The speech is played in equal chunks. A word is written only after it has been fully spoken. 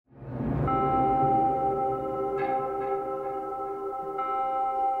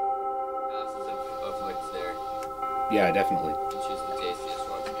Yeah, definitely. Choose the tastiest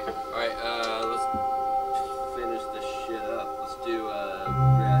one. Alright, let's finish this shit up. Let's do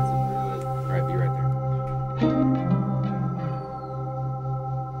Grads and Brew It. Alright, be right there.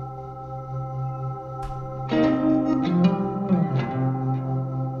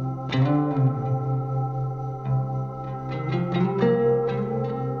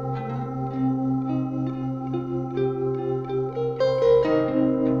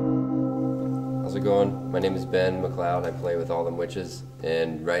 How's it going? My name is Ben McLeod. I play with All Them Witches,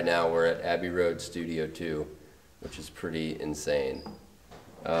 and right now we're at Abbey Road Studio 2, which is pretty insane.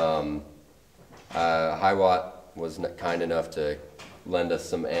 Hiwatt was kind enough to lend us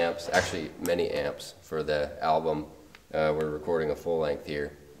some amps, actually many amps for the album. We're recording a full length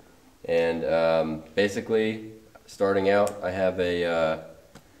here. And basically, starting out, I have a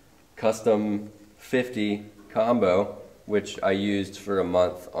custom 50 combo, which I used for a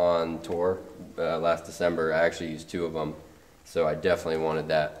month on tour last December. I actually used 2 of them, so I definitely wanted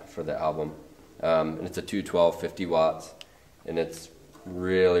that for the album. And it's a 212 50 watts, and it's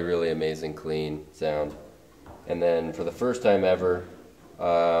really, really amazing clean sound. And then for the first time ever,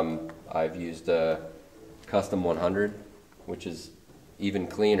 I've used a custom 100, which is even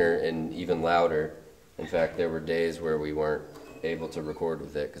cleaner and even louder. In fact, there were days where we weren't able to record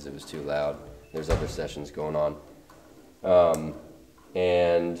with it because it was too loud. There's other sessions going on.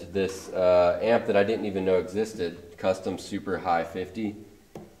 And this amp that I didn't even know existed, custom super high 50,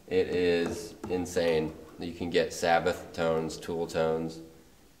 it is insane. You can get Sabbath tones, Tool tones.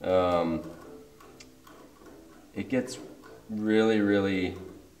 It gets really, really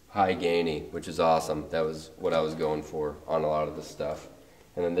high gainy, which is awesome. That was what I was going for on a lot of this stuff.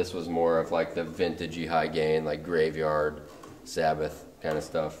 And then this was more of like the vintagey high gain, like Graveyard, Sabbath kind of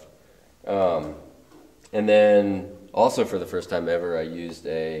stuff. And then also for the first time ever, I used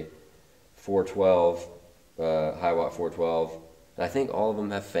a 412, Hiwatt 412. And I think all of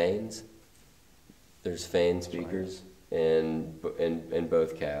them have Fanes. There's Fane speakers in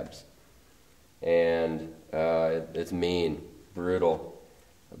both cabs. And it's mean, brutal,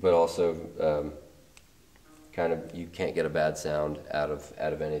 but also kind of, you can't get a bad sound out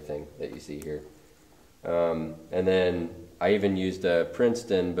of anything that you see here. And then I even used a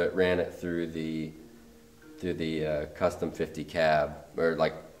Princeton, but ran it through the custom 50 cab, or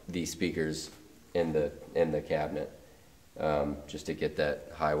like the speakers in the cabinet, just to get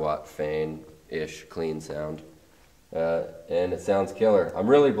that Hiwatt Fane-ish clean sound. And it sounds killer. I'm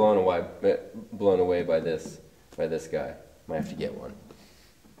really blown away by this guy. Might have to get one.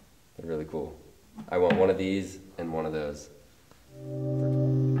 They're really cool. I want one of these and one of those.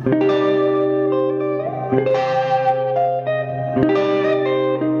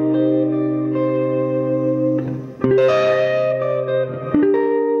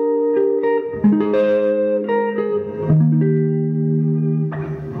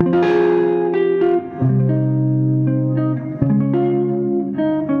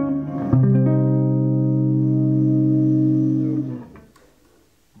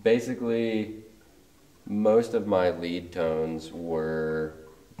 Basically, most of my lead tones were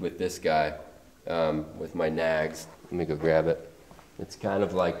with this guy, with my Nags. Let me go grab it. It's kind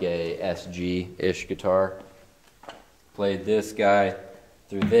of like a SG-ish guitar. Played this guy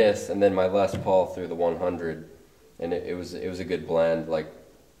through this, and then my Les Paul through the 100, and it was a good blend. Like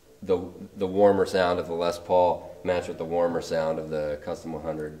the warmer sound of the Les Paul matched with the warmer sound of the Custom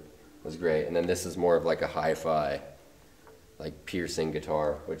 100 was great. And then this is more of like a hi-fi, like piercing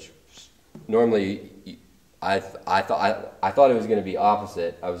guitar, which normally I thought it was going to be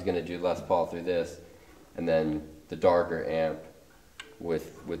opposite. I was going to do Les Paul through this, and then the darker amp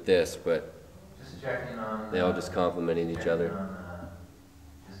with this, but just checking on, they all just complimenting each other.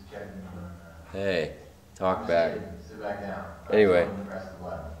 Just checking on, Hey, talk back. Sit back down. Anyway, Press the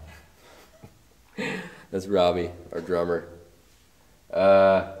button. that's Robbie, our drummer.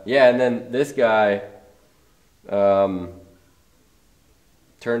 Yeah, and then this guy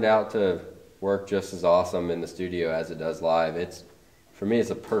turned out to work just as awesome in the studio as it does live. For me, it's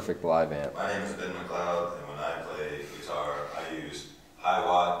a perfect live amp. My name is Ben McLeod, and when I play guitar, I use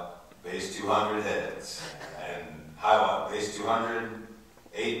Hiwatt bass 200 heads and Hiwatt bass 200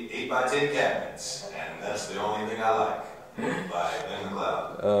 8x10 cabinets, and that's the only thing I like by Ben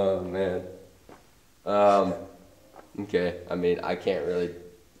McLeod. Oh man. Okay. I mean, I can't really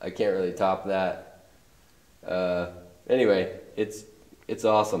top that. Anyway, it's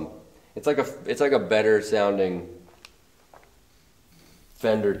awesome. It's like a better sounding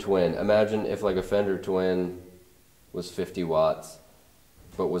Fender Twin. Imagine if like a Fender Twin was 50 watts,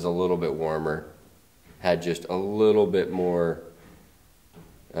 but was a little bit warmer, had just a little bit more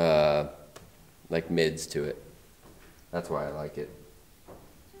like mids to it. That's why I like it.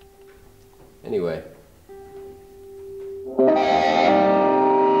 Anyway.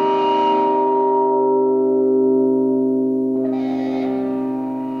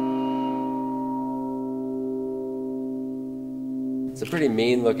 It's a pretty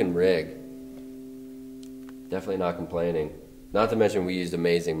mean looking rig. Definitely not complaining. Not to mention we used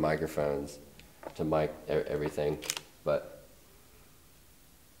amazing microphones to mic everything, but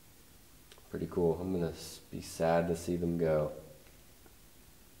pretty cool. I'm gonna be sad to see them go.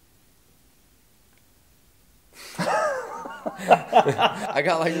 I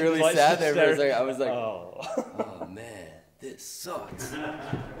got like really sad there for a second. I was like, oh man, this sucks.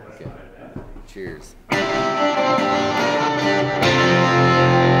 Okay. Cheers.